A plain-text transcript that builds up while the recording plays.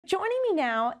Joining me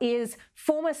now is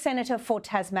former Senator for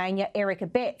Tasmania, Eric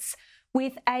Abetz,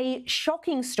 with a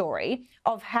shocking story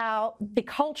of how the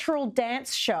cultural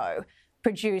dance show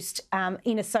produced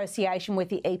in association with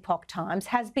the Epoch Times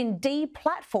has been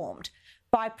deplatformed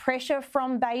by pressure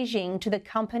from Beijing to the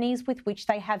companies with which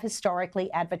they have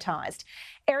historically advertised.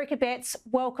 Eric Abetz,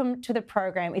 welcome to the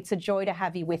program. It's a joy to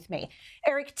have you with me.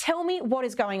 Eric, tell me what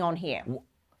is going on here.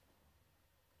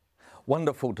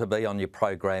 Wonderful to be on your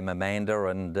program, Amanda,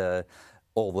 and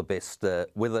all the best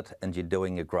with it, and you're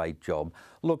doing a great job.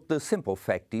 Look, the simple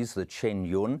fact is that Shen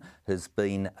Yun has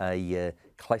been a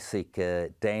classic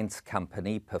dance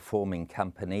company, performing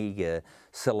company,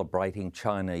 celebrating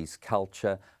Chinese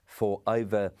culture for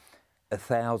over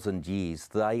 1,000 years.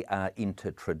 They are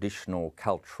into traditional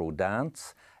cultural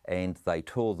dance and they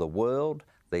tour the world.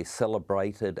 They're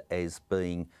celebrated as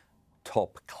being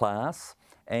top class,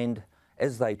 and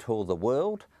as they tour the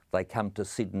world, they come to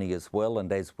Sydney as well,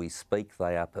 and as we speak,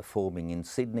 they are performing in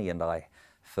Sydney, and I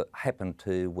happen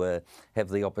to have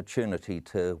the opportunity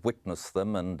to witness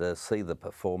them and see the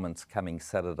performance coming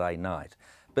Saturday night.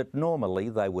 But normally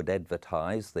they would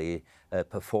advertise their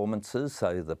performances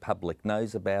so the public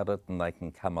knows about it and they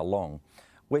can come along.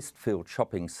 Westfield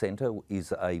Shopping Centre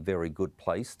is a very good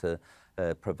place to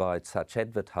provide such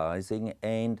advertising,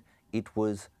 and it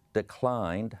was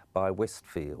declined by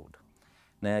Westfield.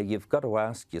 Now, you've got to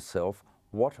ask yourself,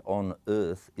 what on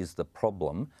earth is the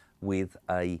problem with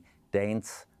a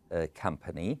dance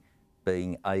company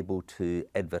being able to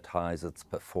advertise its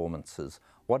performances?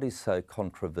 What is so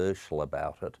controversial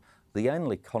about it? The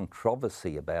only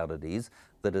controversy about it is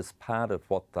that as part of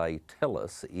what they tell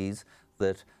us is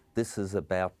that this is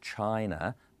about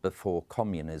China before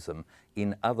communism.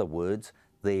 In other words,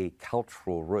 their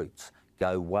cultural roots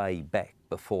go way back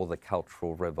before the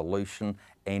Cultural Revolution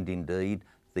and indeed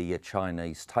the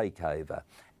Chinese takeover.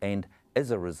 And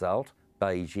as a result,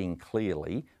 Beijing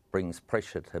clearly brings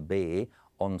pressure to bear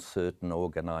on certain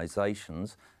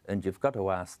organisations. And you've got to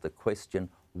ask the question,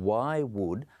 why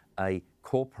would a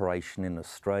corporation in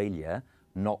Australia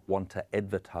not want to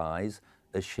advertise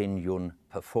a Shen Yun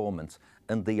performance?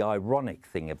 And the ironic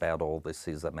thing about all this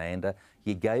is, Amanda,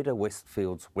 you go to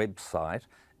Westfield's website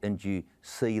and you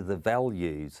see the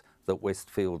values that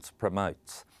Westfield's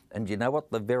promotes. And you know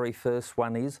what the very first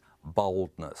one is?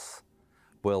 Boldness.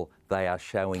 Well, they are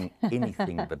showing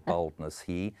anything but boldness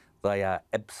here. They are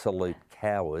absolute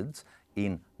cowards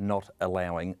in not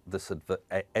allowing this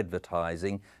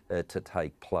advertising to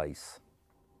take place.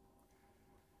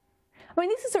 I mean,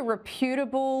 this is a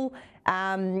reputable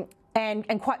and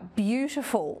quite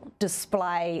beautiful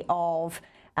display of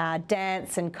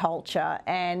dance and culture,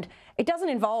 and it doesn't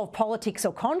involve politics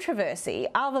or controversy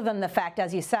other than the fact,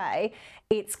 as you say,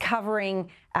 it's covering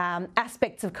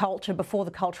aspects of culture before the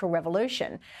Cultural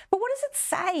Revolution. But what does it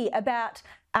say about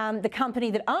the company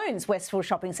that owns Westfield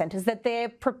Shopping Centres, that they're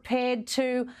prepared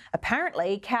to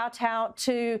apparently kowtow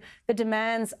to the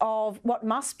demands of what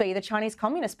must be the Chinese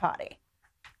Communist Party?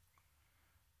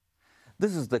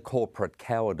 This is the corporate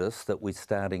cowardice that we're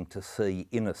starting to see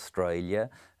in Australia,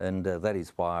 and that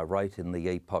is why I wrote in the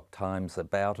Epoch Times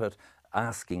about it,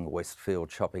 asking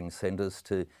Westfield Shopping Centres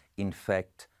to, in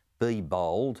fact, be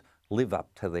bold, live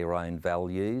up to their own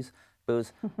values,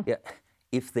 because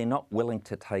if they're not willing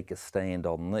to take a stand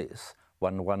on this,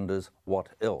 one wonders what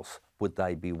else would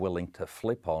they be willing to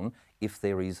flip on if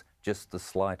there is just the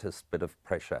slightest bit of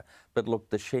pressure. But look,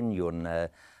 the Shen Yun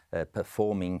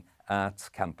performing arts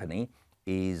company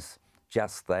is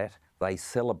just that. They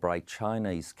celebrate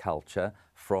Chinese culture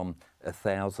from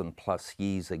 1,000+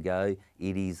 years ago.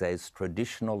 It is as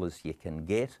traditional as you can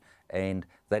get, and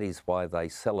that is why they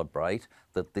celebrate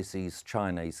that this is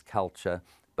Chinese culture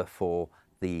before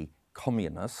the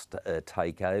communist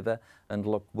takeover. And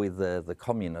look, with the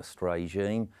communist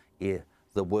regime,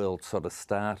 the world sort of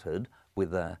started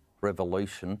with a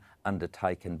revolution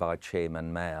undertaken by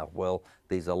Chairman Mao. Well,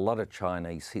 there's a lot of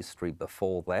Chinese history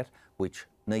before that which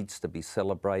needs to be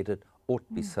celebrated, ought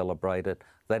to be celebrated.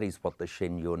 That is what the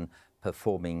Shen Yun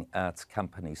Performing Arts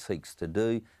Company seeks to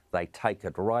do. They take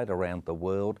it right around the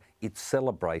world. It's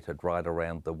celebrated right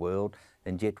around the world.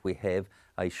 And yet we have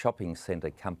a shopping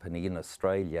centre company in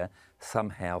Australia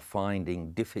somehow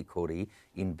finding difficulty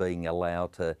in being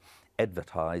allowed to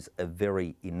advertise a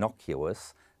very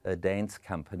innocuous dance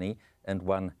company. And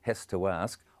one has to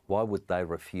ask, why would they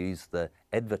refuse the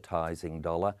advertising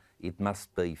dollar? It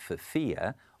must be for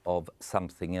fear of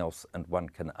something else, and one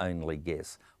can only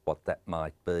guess what that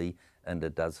might be. And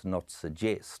it does not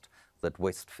suggest that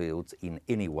Westfields in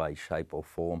any way, shape or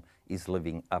form is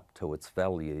living up to its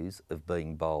values of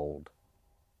being bold.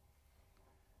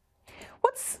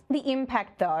 What's the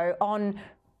impact, though, on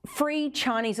free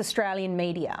Chinese Australian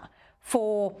media,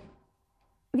 for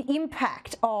the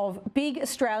impact of big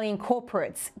Australian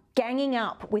corporates ganging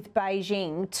up with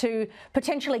Beijing to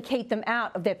potentially keep them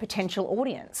out of their potential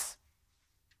audience?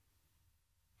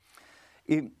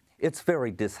 It's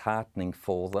very disheartening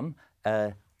for them.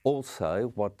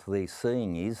 Also, what they're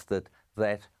seeing is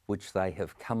that which they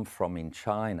have come from in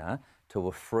China to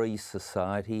a free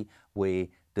society where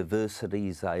diversity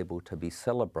is able to be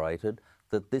celebrated,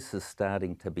 that this is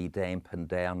starting to be dampened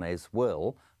down as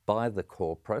well by the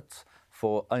corporates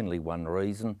for only one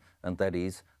reason, and that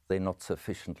is they're not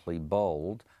sufficiently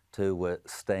bold to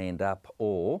stand up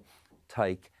or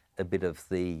take a bit of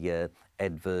the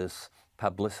adverse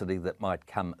publicity that might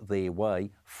come their way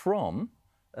from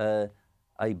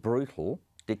a brutal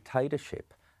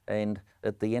dictatorship. And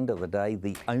at the end of the day,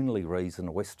 the only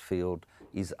reason Westfield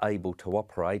is able to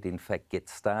operate, in fact get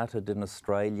started in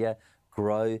Australia,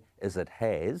 grow as it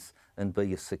has and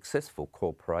be a successful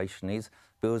corporation is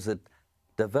because it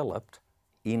developed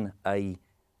in an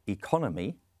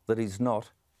economy that is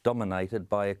not dominated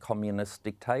by a communist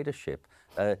dictatorship.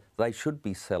 They should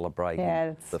be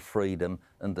celebrating the freedom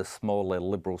and the smaller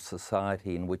liberal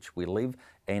society in which we live,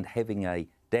 and having a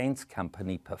dance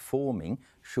company performing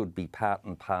should be part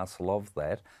and parcel of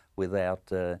that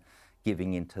without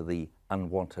giving into the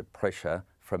unwanted pressure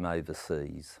from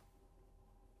overseas.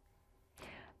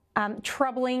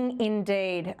 Troubling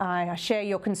indeed. I share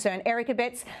your concern. Eric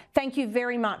Abetz, thank you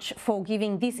very much for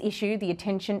giving this issue the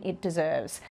attention it deserves.